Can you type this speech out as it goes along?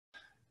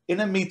In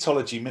a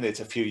Metology Minute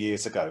a few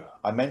years ago,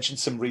 I mentioned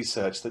some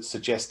research that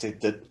suggested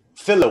that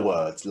filler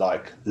words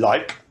like,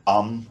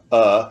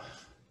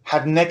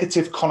 had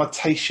negative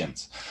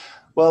connotations.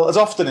 Well, as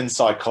often in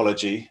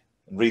psychology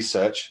and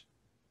research,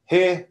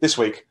 here this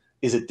week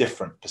is a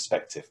different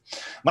perspective.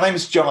 My name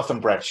is Jonathan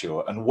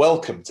Bradshaw, and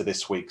welcome to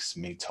this week's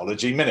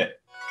Metology Minute.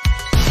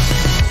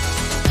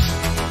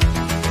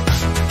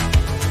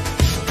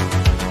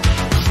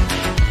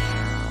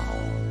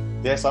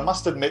 Yes, I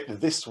must admit that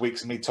this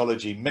week's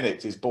Metology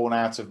Minute is born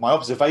out of my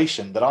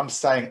observation that I'm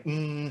saying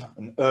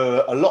and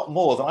a lot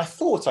more than I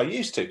thought I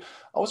used to.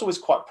 I was always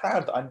quite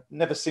proud that I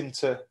never seemed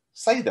to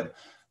say them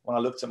when I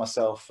looked at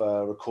myself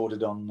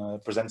recorded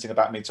on presenting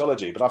about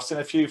metology. But I've seen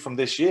a few from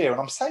this year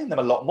and I'm saying them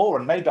a lot more,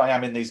 and maybe I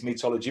am in these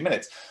Metology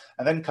Minutes.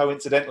 And then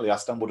coincidentally, I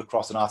stumbled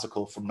across an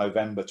article from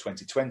November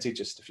 2020,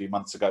 just a few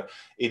months ago,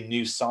 in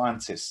New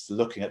Scientist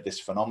looking at this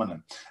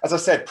phenomenon. As I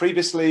said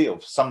previously, or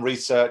some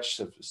research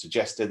have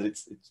suggested that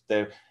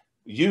they're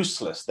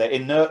useless, they're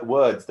inert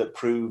words that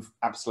prove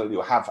absolutely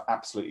or have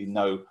absolutely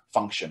no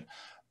function.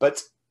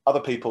 But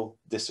other people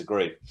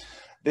disagree.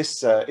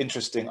 This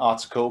interesting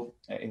article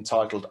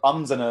entitled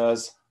 "Ums and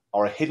Errs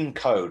are a hidden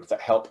code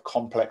that help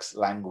complex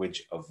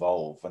language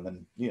evolve." And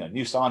then,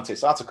 New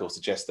Scientist article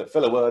suggests that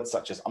filler words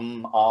such as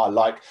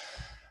like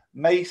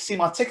may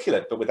seem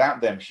articulate, but without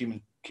them,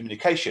 human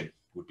communication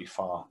would be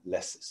far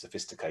less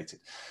sophisticated.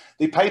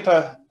 The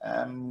paper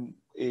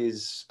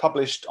is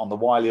published on the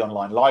Wiley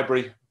Online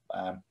Library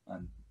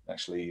and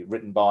actually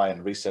written by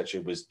and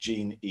researcher was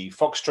Jean E.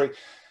 Foxtree.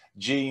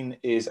 Jean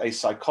is a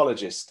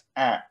psychologist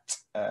at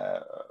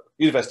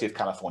University of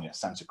California,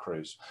 Santa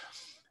Cruz.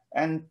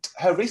 And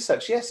her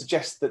research,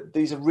 suggests that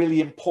these are really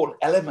important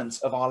elements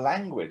of our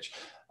language.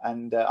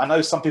 And I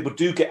know some people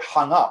do get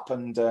hung up,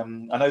 and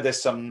I know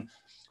there's some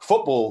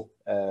football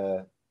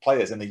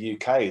players in the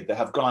UK that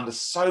have gone under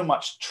so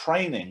much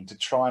training to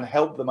try and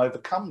help them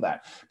overcome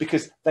that,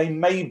 because they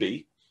may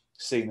be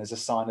seen as a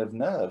sign of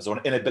nerves or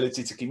an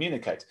inability to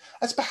communicate,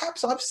 as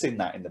perhaps I've seen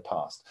that in the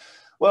past.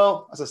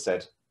 Well, as I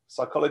said,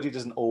 psychology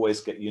doesn't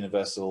always get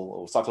universal,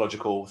 or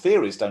psychological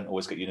theories don't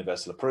always get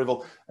universal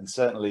approval. And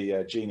certainly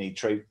Jean E.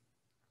 Tree,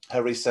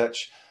 her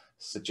research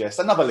suggests,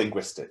 and other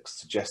linguistics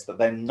suggest, that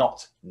they're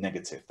not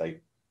negative. They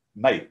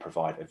may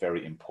provide a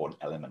very important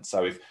element.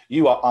 So if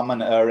you are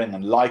and erring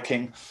and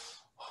liking,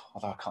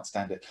 although I can't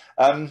stand it,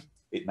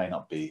 it may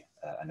not be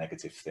a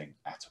negative thing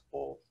at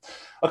all.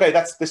 Okay,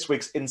 that's this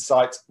week's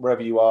insight.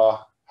 Wherever you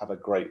are, have a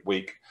great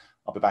week.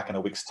 I'll be back in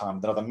a week's time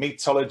with another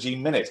Metology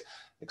Minute,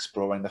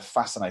 exploring the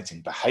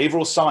fascinating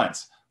behavioral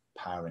science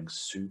powering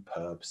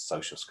superb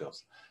social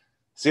skills.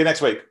 See you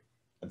next week.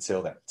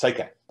 Until then, take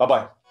care.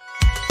 Bye-bye.